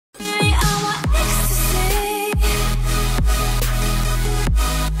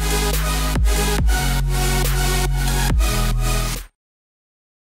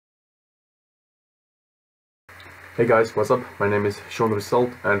Hey guys, what's up? My name is Shaun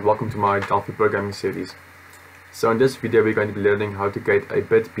Roselt and welcome to my Delphi Programming Series. So in this video we're going to be learning how to create a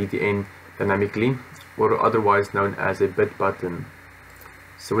BitBtn dynamically, or otherwise known as a bit button.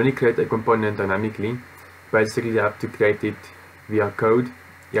 So when you create a component dynamically, basically you have to create it via code.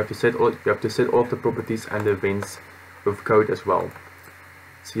 You have to set all of the properties and the events with code as well.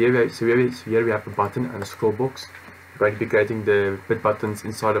 So here we have a button and a scroll box. We're going to be creating the bit buttons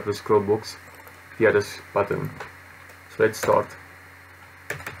inside of the scroll box via this button. So let's start.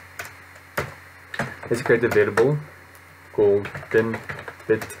 Let's create a variable called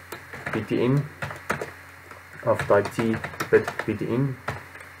BitBtn of type t BitBtn.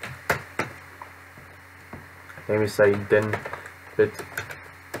 Then we say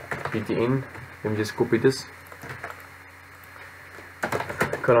BitBtn. Let me just copy this.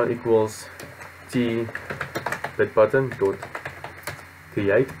 Colon equals t BitButton dot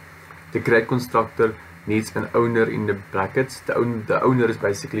create. The create constructor needs an owner in the brackets. The owner is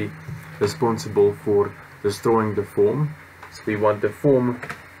basically responsible for destroying the form. So we want the form,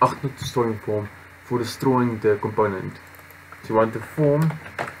 not destroying form, for destroying the component. So we want the form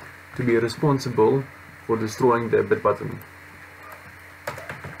to be responsible for destroying the bit button.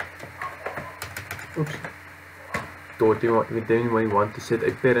 Oops. Then we want to set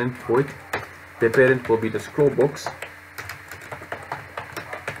a parent for it. The parent will be the scroll box.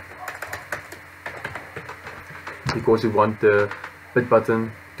 Because we want the bit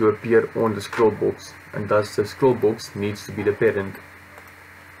button to appear on the scroll box, and thus the scroll box needs to be the parent.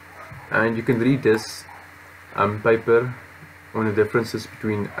 And you can read this paper on the differences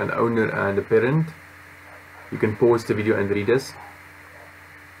between an owner and a parent. You can pause the video and read this.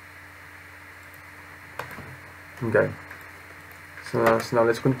 Okay, so now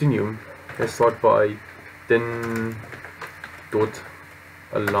let's continue. Let's start by then dot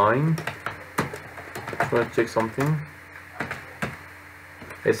align. I'm going to check something.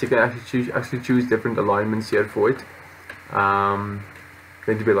 Yes, you can actually choose different alignments here for it. Going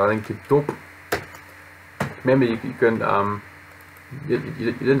to be aligning to top. Remember, you can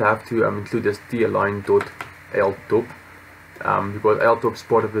you don't have to include this t align dot l top because l top is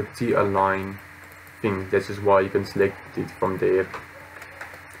part of the t align thing. This is why you can select it from there.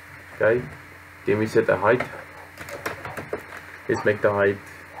 Okay, then we set the height. Let's make the height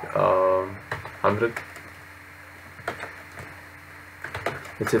 100.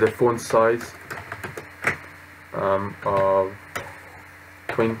 Let's set the font size of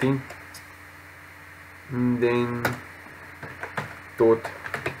 20, and then dot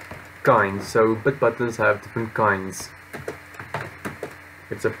kinds. So bit buttons have different kinds.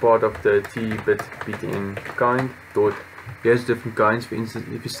 It's a part of the t BitBtn kind dot. Here's different kinds. For instance,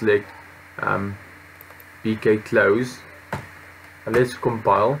 if you select bk close, and let's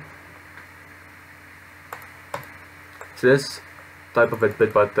compile. So this type of a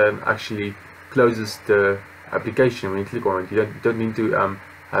bit button actually closes the application when you click on it. You don't need to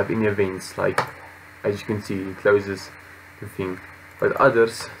have any events, like as you can see it closes the thing. But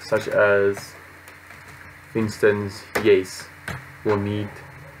others, such as for instance yes, will need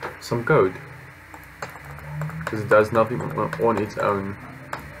some code because it does nothing on its own.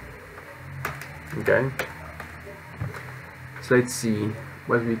 Okay, so let's see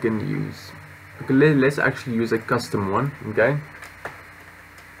what we can use. Okay, let's actually use a custom one. Okay,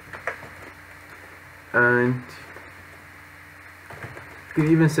 and you can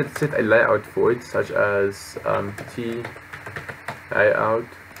even set a layout for it, such as t layout.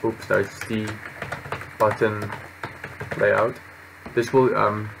 Oops, no, it's t button layout. This will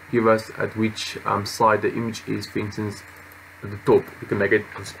give us at which side the image is. For instance, at the top, you can make it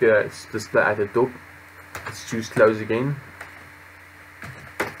display at the top. Let's choose close again.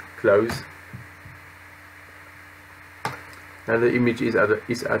 Close. Now the image is at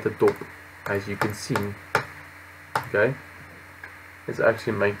the top, as you can see. Okay, let's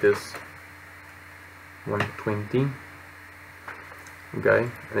actually make this 120. Okay,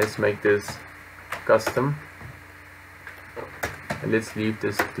 and let's make this custom, and let's leave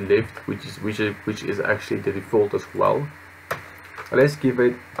this to left, which is actually the default as well. And let's give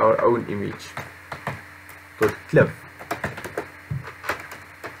it our own image. Dot clip.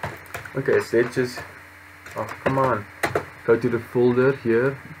 Okay, so let's just come on, go to the folder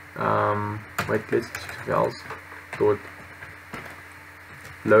here. Wait, let's check else. Dot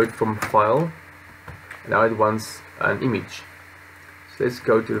load from file. Now it wants an image. So let's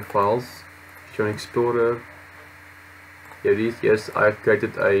go to the files. Shaun Explorer. Here it is. Yes, I've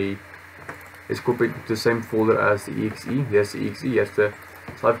created a. Let's copy it to the same folder as the exe. Here's the exe. Here's the.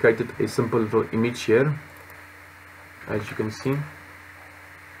 So I've created a simple little image here, as you can see.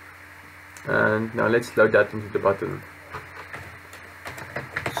 And now let's load that into the button.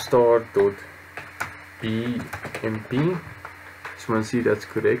 Start.bmp. Just want to see if that's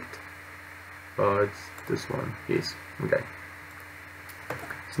correct. It's this one. Yes. Okay.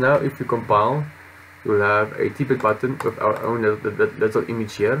 So now if we compile, we'll have a t-bit button with our own little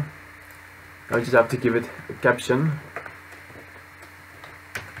image here. I just have to give it a caption.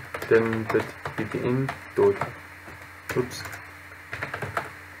 Then BitBtn dot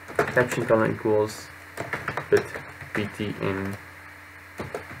caption color equals BitBtn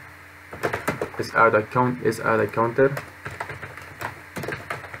is our counter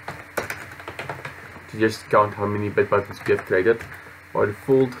to just count how many bit buttons we have created. By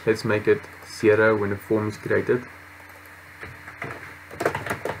default, let's make it 0 when the form is created,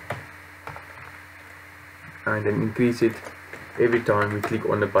 and then increase it every time we click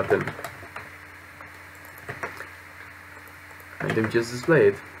on the button, and then just display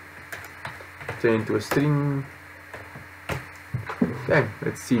it, turn into a string. Okay,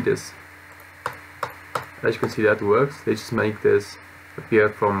 let's see this. As you can see, that works. Let's just make this appear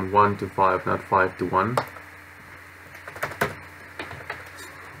from 1 to 5, not 5 to 1.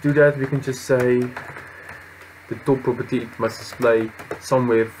 To do that, we can just say the top property, it must display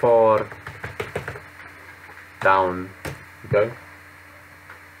somewhere far down. Okay,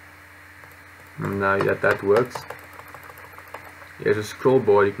 and now that works. Here's a scroll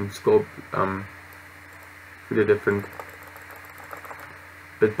bar. You can scroll through the different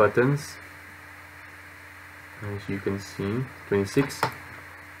bit buttons. As you can see, 26.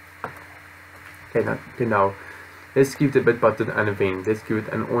 Okay, now let's give the bit button an event. Let's give it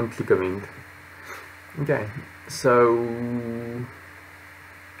an on-click event. Okay, so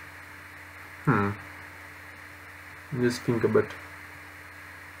just think a bit.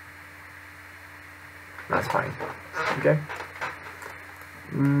 That's fine. Okay.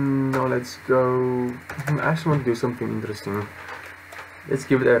 Now let's go. I actually want to do something interesting. Let's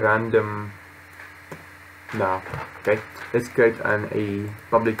give it a random. Now, okay, let's create a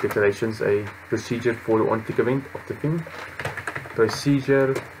public declarations, a procedure for the on-click event of the thing.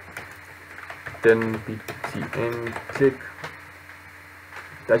 Procedure, then BitBtn click.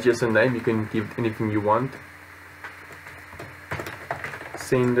 That's just a name. You can give it anything you want.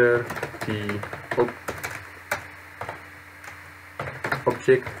 Sender the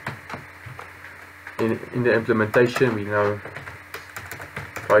object. In the implementation, we now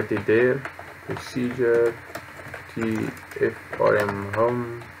write it there. Procedure tfrm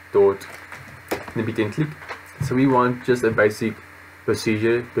home dot BitBtn click. So we want just a basic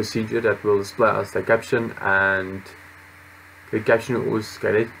procedure that will display us the caption, and the caption was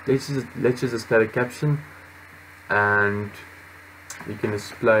okay. Let's just display the caption, and we can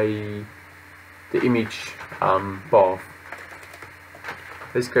display the image path.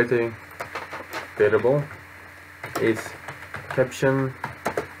 Let's create a variable is caption,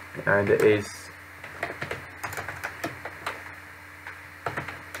 and there is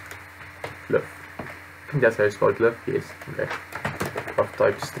left. I think that's how it's called, left. Yes. Okay. Of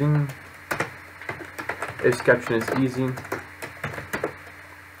type string. If caption is easy,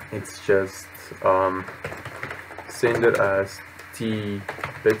 it's just sender as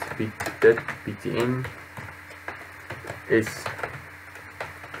BitBtn is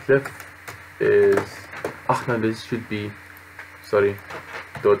cliff is no, this should be, sorry,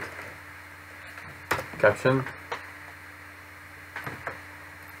 dot caption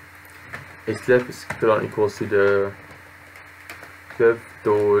is cliff is equals to the cliff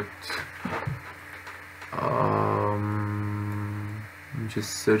dot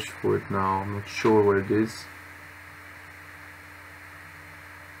just search for it now. I'm not sure what it is.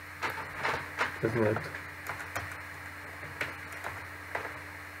 Isn't it?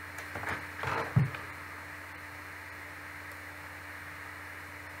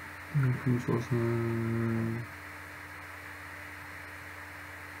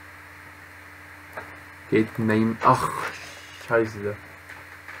 Get name. Scheiße.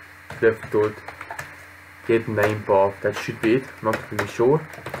 Left dot get name path. That should be it. Not really sure.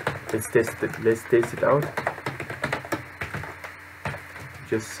 Let's test it. Let's test it out.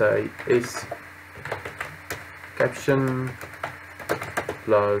 Just say is caption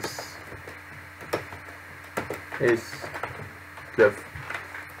plus is cliff.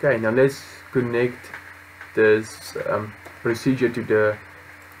 Okay, now let's connect this procedure to the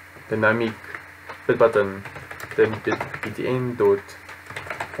dynamic bit button. Then BitBtn dot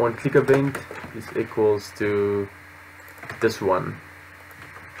on click event is equals to this one.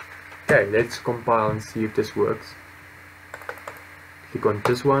 Okay, let's compile and see if this works. Click on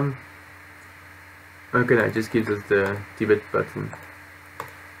this one. Okay, now it just gives us the t-bit button.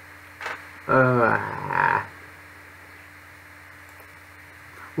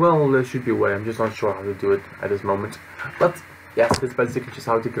 Well, there should be a way. I'm just not sure how to do it at this moment. But yes, that's basically just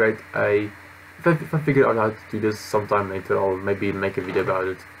how to create a. If I figure out how to do this sometime later, I'll maybe make a video about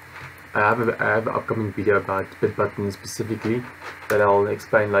it. I have an upcoming video about BitBtn specifically that I'll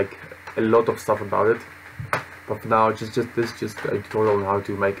explain like a lot of stuff about it. But for now, just a tutorial on how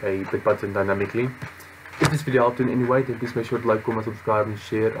to make a BitBtn dynamically. If this video helped in any way, then please make sure to like, comment, subscribe, and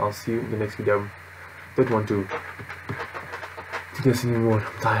share. I'll see you in the next video. Don't want to do this anymore.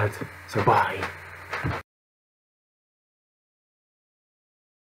 I'm tired. So bye.